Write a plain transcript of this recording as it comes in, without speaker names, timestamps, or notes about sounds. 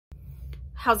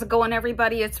How's it going,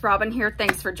 everybody? It's Robin here.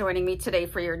 Thanks for joining me today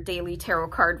for your daily tarot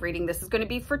card reading. This is going to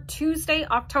be for Tuesday,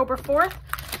 October 4th.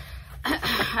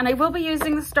 And I will be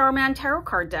using the Starman Tarot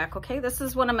card deck, okay? This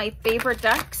is one of my favorite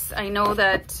decks. I know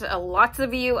that lots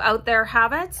of you out there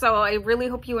have it, so I really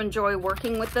hope you enjoy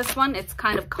working with this one. It's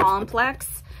kind of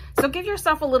complex. So give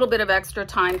yourself a little bit of extra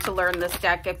time to learn this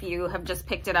deck if you have just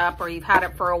picked it up or you've had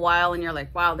it for a while and you're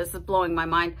like, wow, this is blowing my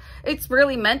mind. It's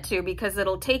really meant to, because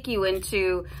it'll take you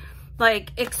into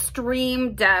like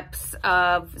extreme depths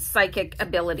of psychic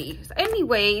abilities.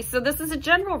 Anyway, so this is a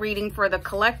general reading for the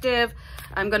collective.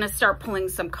 I'm going to start pulling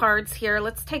some cards here.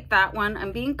 Let's take that one.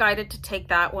 I'm being guided to take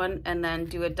that one and then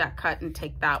do a deck cut and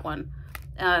take that one.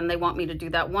 And they want me to do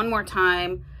that one more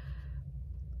time.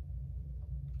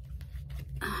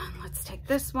 Let's take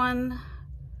this one.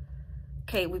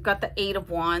 Okay, we've got the Eight of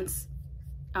Wands.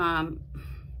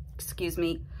 Excuse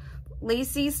me.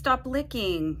 Lacey, stop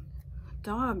licking.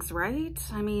 Dogs, right?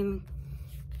 I mean,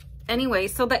 anyway,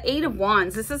 so the Eight of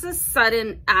Wands, this is a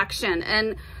sudden action,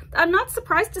 and I'm not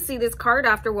surprised to see this card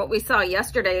after what we saw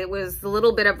yesterday. It was a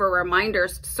little bit of a reminder,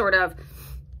 sort of,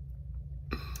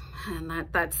 and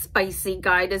that spicy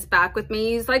guide is back with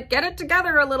me. He's like, get it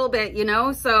together a little bit, you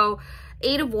know? So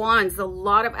Eight of Wands, a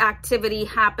lot of activity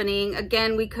happening.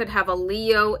 Again, we could have a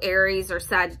Leo, Aries, or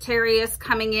Sagittarius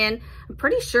coming in. I'm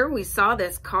pretty sure we saw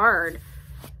this card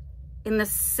in the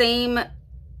same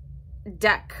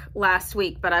deck last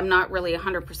week, but I'm not really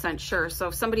 100% sure. So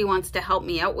if somebody wants to help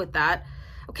me out with that.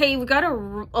 Okay, we've got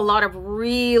a lot of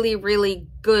really, really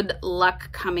good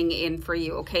luck coming in for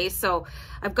you, okay? So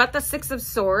I've got the Six of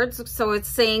Swords, so it's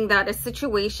saying that a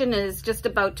situation is just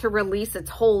about to release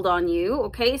its hold on you,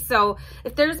 okay? So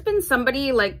if there's been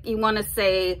somebody, like, you want to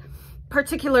say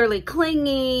particularly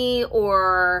clingy,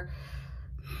 or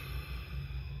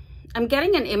I'm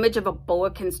getting an image of a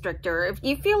boa constrictor. If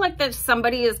you feel like that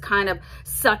somebody is kind of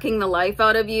sucking the life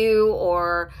out of you,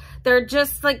 or they're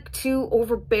just like too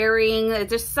overbearing,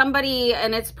 there's somebody,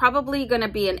 and it's probably going to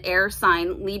be an air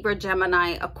sign, Libra,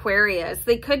 Gemini, Aquarius.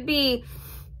 They could be,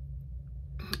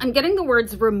 I'm getting the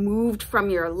words removed from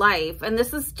your life. And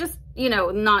this is just, you know,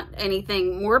 not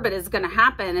anything morbid is going to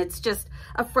happen. It's just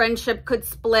a friendship could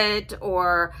split,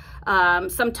 or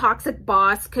some toxic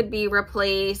boss could be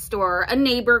replaced, or a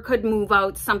neighbor could move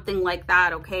out, something like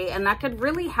that, okay? And that could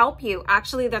really help you.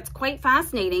 Actually, that's quite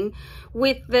fascinating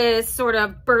with this sort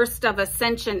of burst of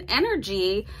Ascension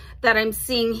energy that I'm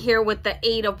seeing here with the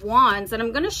Eight of Wands. And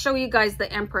I'm going to show you guys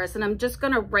the Empress, and I'm just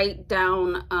going to write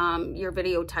down your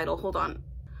video title. Hold on.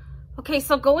 Okay,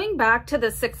 so going back to the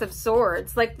Six of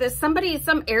Swords, like this, some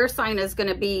air sign is going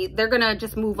to be, they're going to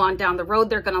just move on down the road.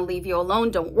 They're going to leave you alone.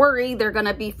 Don't worry. They're going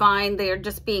to be fine. They're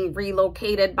just being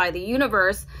relocated by the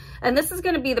universe. And this is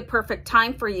going to be the perfect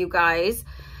time for you guys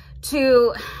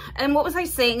to, and what was I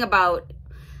saying about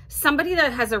somebody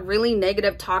that has a really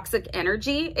negative, toxic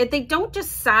energy? They don't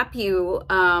just sap you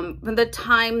the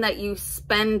time that you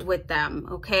spend with them,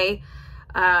 okay?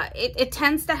 It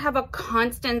tends to have a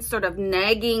constant sort of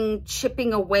nagging,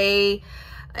 chipping away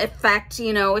effect,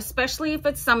 you know, especially if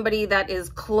it's somebody that is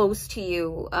close to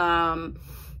you.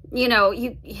 You know,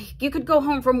 you could go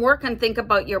home from work and think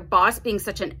about your boss being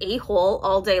such an a-hole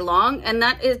all day long, and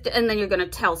then you're going to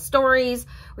tell stories,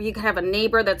 or you could have a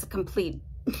neighbor that's a complete,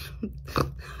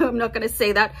 I'm not going to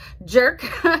say that, jerk.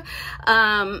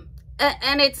 And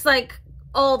it's like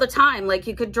all the time, like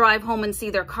you could drive home and see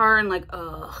their car and like,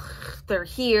 ugh, they're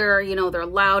here, you know, they're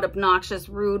loud, obnoxious,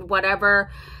 rude, whatever.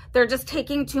 They're just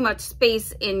taking too much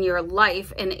space in your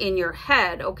life and in your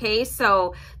head, okay?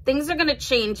 So things are going to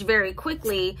change very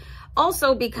quickly.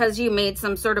 Also, because you made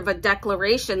some sort of a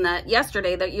declaration that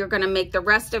yesterday that you're going to make the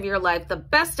rest of your life the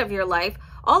best of your life,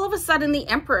 all of a sudden the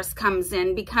Empress comes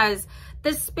in, because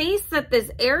the space that this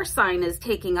air sign is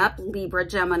taking up, Libra,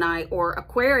 Gemini, or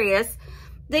Aquarius,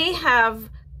 they have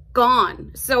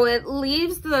gone. So it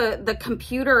leaves the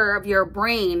computer of your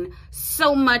brain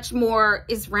so much more,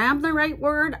 is RAM the right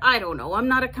word? I don't know. I'm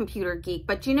not a computer geek,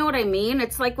 but you know what I mean?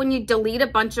 It's like when you delete a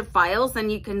bunch of files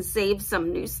and you can save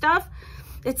some new stuff.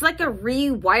 It's like a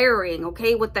rewiring,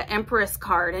 okay, with the Empress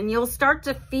card, and you'll start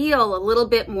to feel a little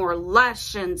bit more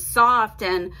lush and soft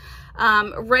and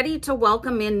ready to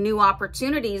welcome in new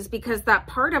opportunities, because that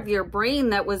part of your brain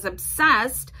that was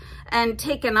obsessed and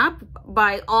taken up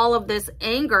by all of this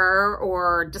anger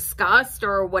or disgust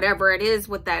or whatever it is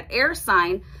with that air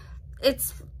sign,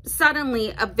 it's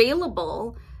suddenly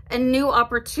available, and new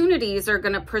opportunities are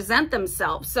going to present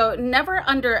themselves. So never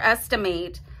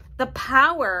underestimate the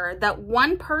power that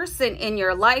one person in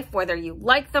your life, whether you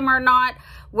like them or not,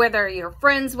 whether you're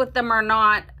friends with them or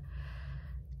not,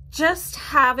 just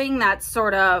having that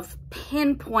sort of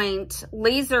pinpoint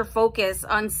laser focus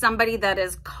on somebody that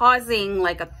is causing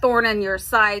like a thorn in your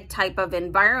side type of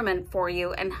environment for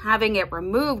you and having it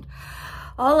removed,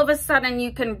 all of a sudden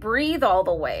you can breathe all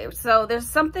the way. So there's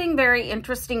something very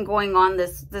interesting going on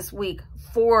this week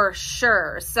for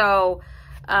sure. So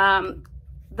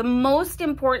the most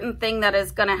important thing that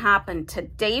is going to happen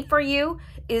today for you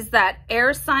is that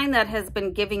air sign that has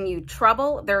been giving you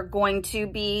trouble, they're going to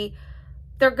be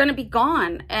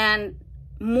gone, and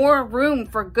more room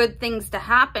for good things to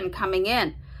happen coming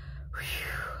in.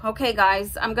 Whew. Okay,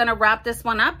 guys, I'm going to wrap this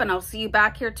one up, and I'll see you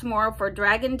back here tomorrow for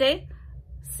Dragon Day.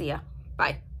 See ya.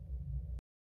 Bye.